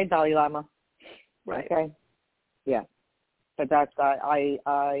 Okay, Dalai Lama. Right. Okay. Yeah. But that's,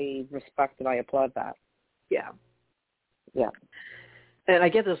 I respect and I applaud that. Yeah. Yeah. And I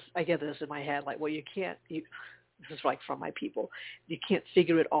get this in my head, like, well, this is like from my people. You can't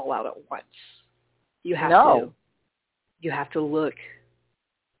figure it all out at once. You have to look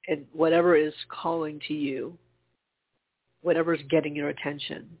at whatever is calling to you, whatever is getting your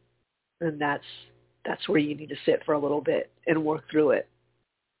attention, and that's where you need to sit for a little bit and work through it.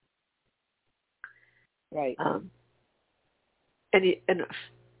 Right. And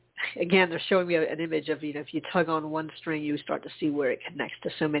again, they're showing me an image of, if you tug on one string, you start to see where it connects to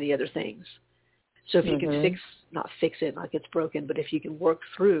so many other things. So if you can not fix it like it's broken, but if you can work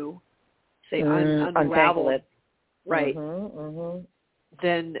through, say, unravel it, right,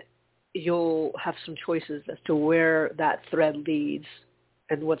 then you'll have some choices as to where that thread leads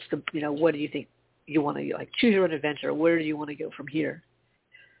and what do you think you want to, choose your own adventure. Where do you want to go from here?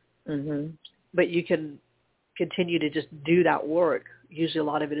 But you can continue to just do that work. Usually a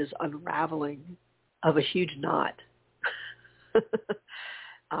lot of it is unraveling of a huge knot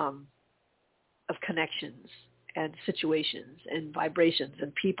of connections and situations and vibrations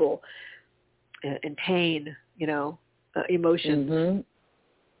and people and pain, emotions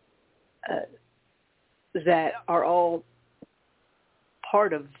that are all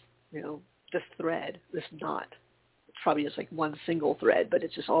part of, this thread, this knot. It's probably just like one single thread, but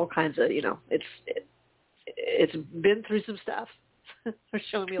it's just all kinds of, it's been through some stuff. They're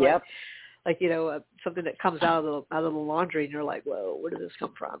showing me something that comes out of the laundry, and you're like, whoa, where did this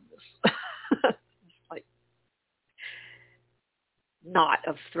come from? This like knot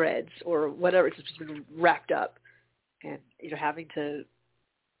of threads or whatever. It's just been wrapped up, and you're having to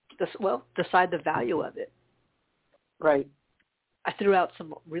decide the value of it. Right. I threw out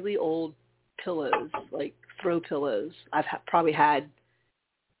some really old pillows, like throw pillows. I've probably had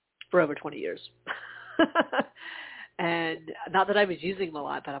for over 20 years. And not that I was using them a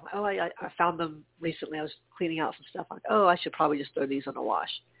lot, but I'm like, I found them recently. I was cleaning out some stuff. I'm like, I should probably just throw these on a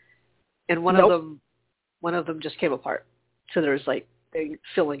wash. And one of them just came apart. So there's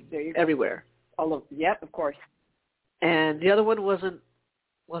filling everywhere. Yep, of course. And the other one wasn't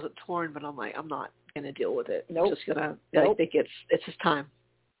torn, but I'm like, I'm not going to deal with it. Nope. I'm just going to, I think it's just time.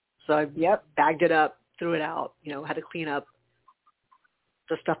 So I bagged it up, threw it out, had to clean up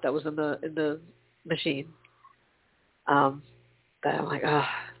the stuff that was in the machine. That I'm like,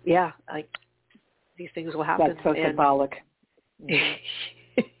 yeah, like these things will happen. That's so symbolic.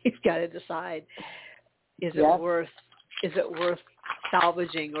 You've got to decide, is it worth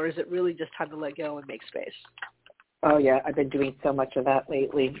salvaging, or is it really just time to let go and make space? Oh yeah, I've been doing so much of that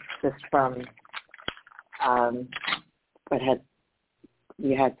lately, just from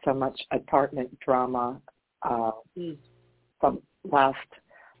we had so much apartment drama from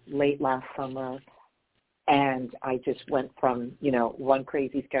late last summer, and I just went from one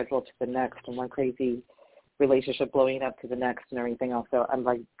crazy schedule to the next, and one crazy relationship blowing up to the next, and everything else. So I'm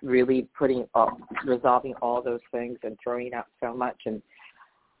like really resolving all those things and throwing out so much. And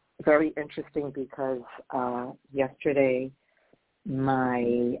very interesting because yesterday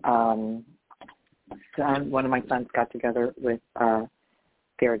my one of my sons got together with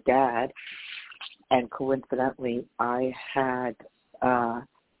their dad, and coincidentally I had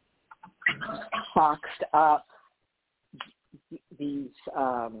boxed up these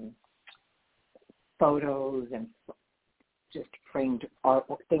photos and just framed art,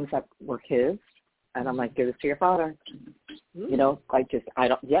 things that were his, and I'm like, give this to your father. Yep.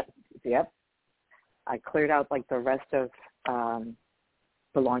 I cleared out like the rest of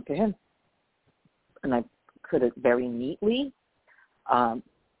belonged to him, and I put it very neatly.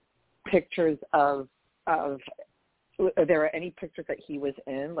 Pictures of if there are any pictures that he was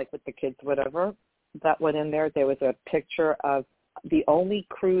in, like with the kids, whatever, that went in there. There was a picture of the only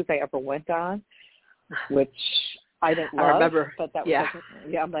cruise I ever went on, which I didn't love. I remember. But that was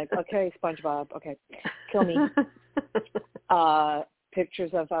I'm like, okay, SpongeBob, okay, kill me.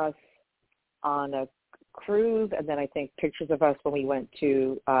 Pictures of us on a cruise, and then I think pictures of us when we went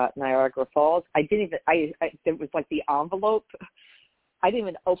to Niagara Falls. It was like the envelope. I didn't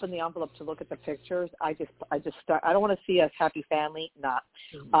even open the envelope to look at the pictures. I don't want to see us happy family. Not.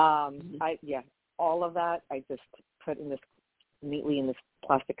 All of that I just put in this neatly in this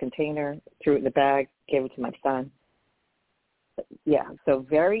plastic container, threw it in the bag, gave it to my son. Yeah, so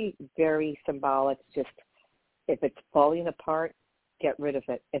very, very symbolic. Just if it's falling apart, get rid of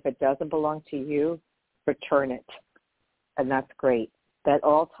it. If it doesn't belong to you, return it. And that's great. That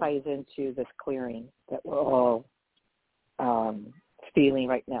all ties into this clearing that we're all feeling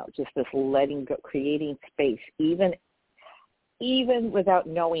right now. Just this letting go, creating space, even without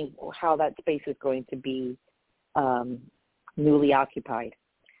knowing how that space is going to be newly occupied.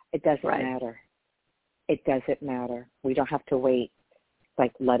 It doesn't matter. It doesn't matter. We don't have to wait.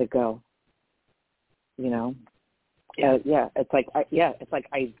 Like, let it go. It's like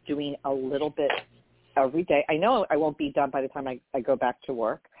I'm doing a little bit every day. I know I won't be done by the time I go back to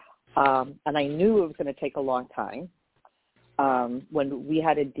work, and I knew it was going to take a long time. When we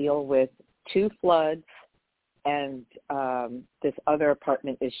had to deal with 2 floods and this other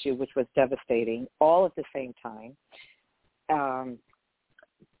apartment issue, which was devastating, all at the same time,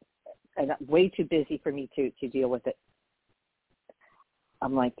 and way too busy for me to deal with it.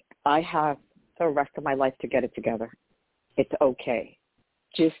 I'm like, I have the rest of my life to get it together. It's okay.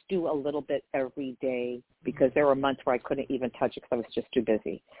 Just do a little bit every day, because there were months where I couldn't even touch it because I was just too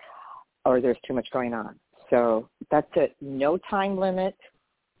busy, or there's too much going on. So that's it. No time limit.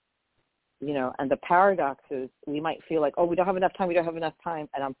 And the paradox is we might feel like, we don't have enough time,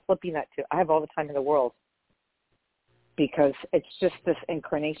 and I'm flipping that to I have all the time in the world, because it's just this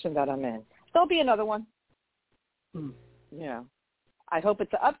incarnation that I'm in. There'll be another one. I hope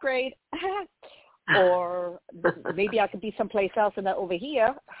it's an upgrade, or maybe I could be someplace else and not over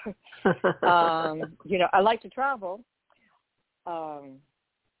here. I like to travel.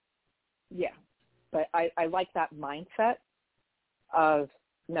 But I like that mindset of,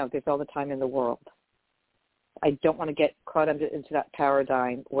 no, there's all the time in the world. I don't want to get caught into that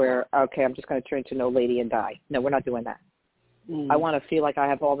paradigm where, okay, I'm just going to turn into an old lady and die. No, we're not doing that. I want to feel like I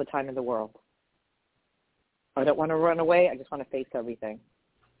have all the time in the world. I don't want to run away. I just want to face everything.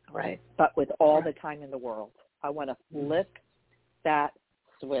 Right. But with all the time in the world, I want to flip that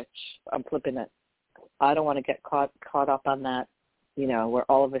switch. I'm flipping it. I don't want to get caught up on that, where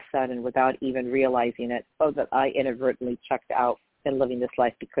all of a sudden, without even realizing it, that I inadvertently checked out in living this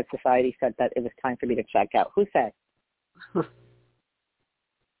life because society said that it was time for me to check out. Who said?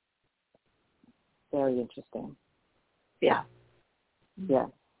 Very interesting. Yeah. Yeah.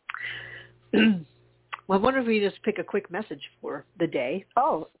 Well, I wonder if we just pick a quick message for the day.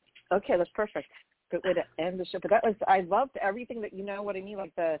 Oh, okay, that's perfect. Good way to end the show. But I loved everything that, what I mean,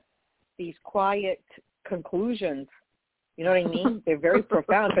 like these quiet conclusions. You know what I mean? They're very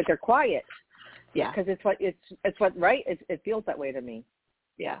profound, but they're quiet. Yeah. Because it's what right. It feels that way to me.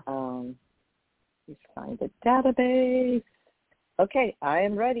 Yeah. You find the database. Okay, I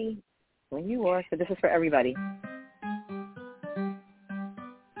am ready when you are. So this is for everybody.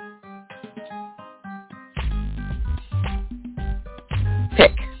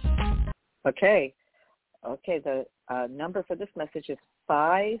 Pick. Okay. Okay, the number for this message is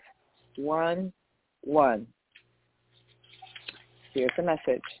 511. Here's the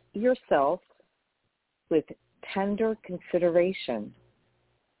message. Yourself with tender consideration.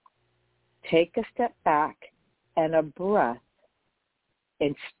 Take a step back and a breath.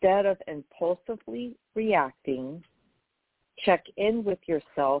 Instead of impulsively reacting, check in with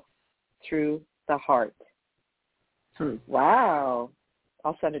yourself through the heart. Wow.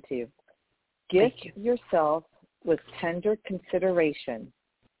 I'll send it to you. Gift yourself with tender consideration.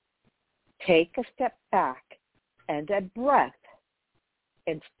 Take a step back and a breath.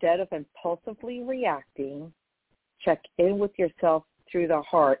 Instead of impulsively reacting, check in with yourself through the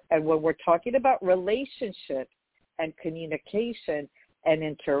heart. And when we're talking about relationship and communication and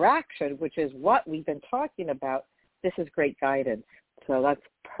interaction, which is what we've been talking about, this is great guidance. So that's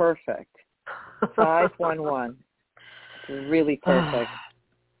perfect. 511. Really perfect.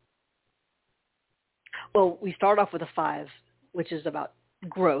 Well, we start off with a 5, which is about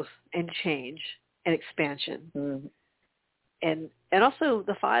growth and change and expansion. Mm-hmm. And also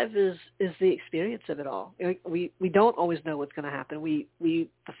the 5 is the experience of it all. We don't always know what's going to happen. The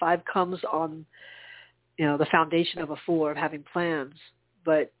 5 comes on, the foundation of a 4 of having plans,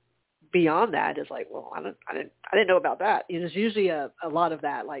 but beyond that is like, well, I didn't know about that. There's usually a lot of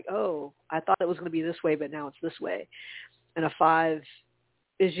that, like, oh, I thought it was going to be this way, but now it's this way. And a 5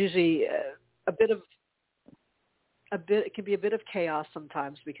 is usually it can be a bit of chaos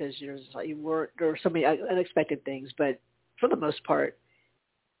sometimes because there are so many unexpected things, but for the most part,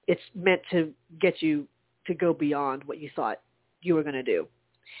 it's meant to get you to go beyond what you thought you were going to do.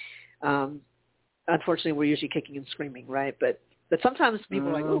 Unfortunately, we're usually kicking and screaming, right? But sometimes people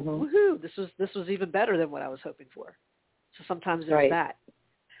are like, "Oh, woohoo! This was even better than what I was hoping for." So sometimes there's that.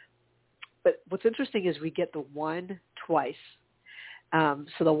 But what's interesting is we get the 1 twice. So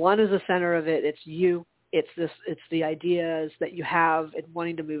the 1 is the center of it. It's you. It's the ideas that you have and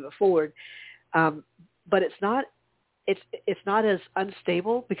wanting to move it forward. But it's not as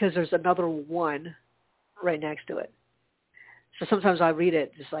unstable because there's another 1 right next to it. So sometimes I read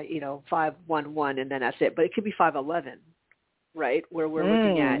it just like, 511 and then that's it. But it could be 511, right? Where we're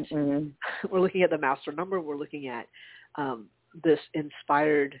looking at we're looking at the master number. We're looking at this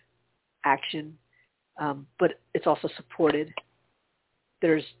inspired action, but it's also supported.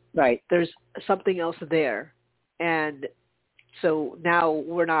 There's something else there, and so now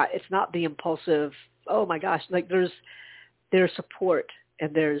it's not the impulsive, oh my gosh, like there's support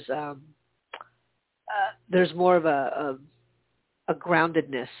and there's more of a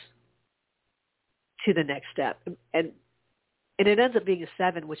groundedness to the next step, and it ends up being a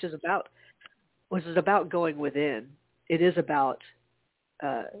 7, which is about going within. It is about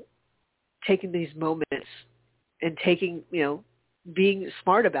taking these moments and taking, being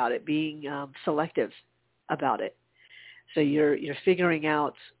smart about it, being selective about it. So you're figuring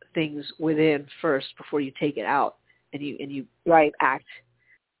out things within first before you take it out, and you act.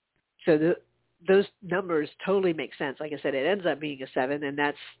 So those numbers totally make sense. Like I said, it ends up being a 7, and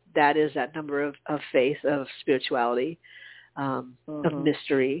that is that number of faith, of spirituality, of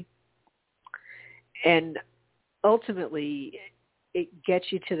mystery, and ultimately it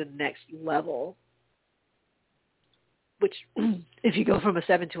gets you to the next level. Which, if you go from a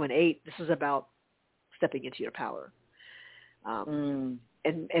 7 to an 8, this is about stepping into your power, and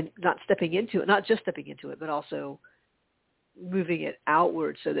not just stepping into it, but also moving it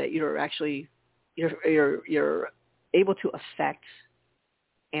outward so that you're actually you're able to affect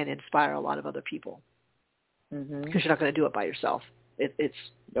and inspire a lot of other people, because you're not going to do it by yourself. It's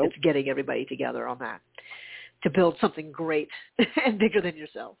getting everybody together on that to build something great and bigger than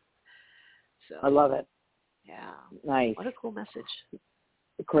yourself. So I love it. Yeah. Nice. What a cool message.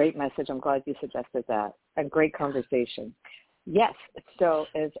 Great message. I'm glad you suggested that. A great conversation. Yes. So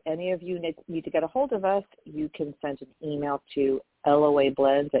if any of you need to get a hold of us, you can send an email to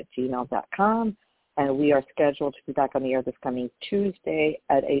loablends@gmail.com. And we are scheduled to be back on the air this coming Tuesday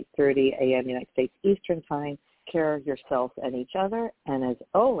at 8:30 a.m. United States Eastern Time. Take care of yourself and each other. And as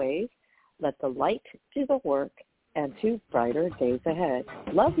always, let the light do the work and to brighter days ahead.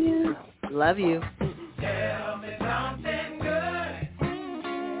 Love you. Love you. Tell me something good.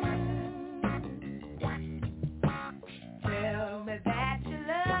 Tell me that you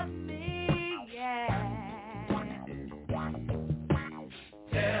love me, yeah.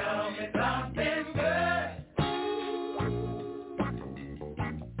 Tell me something good.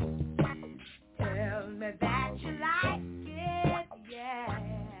 me that you like